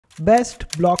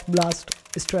Best block blast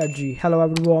strategy. Hello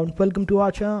everyone, welcome to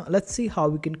our channel. Let's see how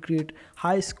we can create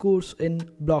high scores in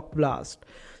block blast.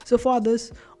 So for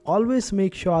this, always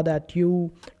make sure that you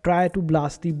try to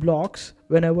blast the blocks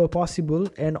whenever possible,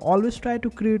 and always try to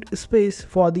create space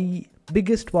for the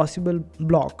biggest possible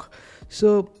block.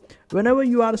 So whenever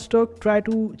you are stuck, try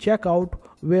to check out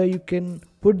where you can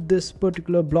put this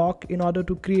particular block in order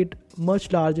to create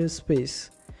much larger space.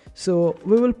 So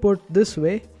we will put this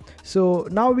way. So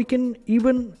now we can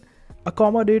even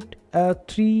accommodate a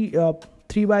 3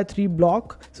 by 3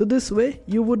 block. So this way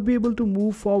you would be able to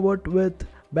move forward with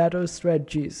better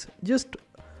strategies. Just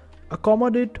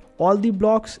accommodate all the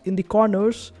blocks in the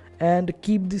corners and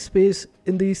keep the space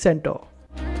in the center.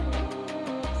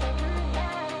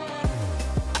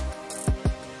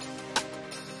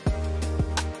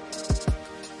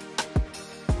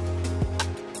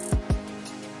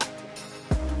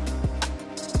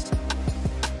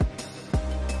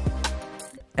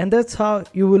 And that's how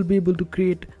you will be able to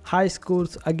create high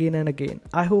scores again and again.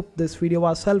 I hope this video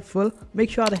was helpful. Make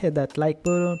sure to hit that like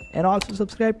button and also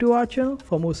subscribe to our channel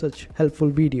for more such helpful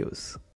videos.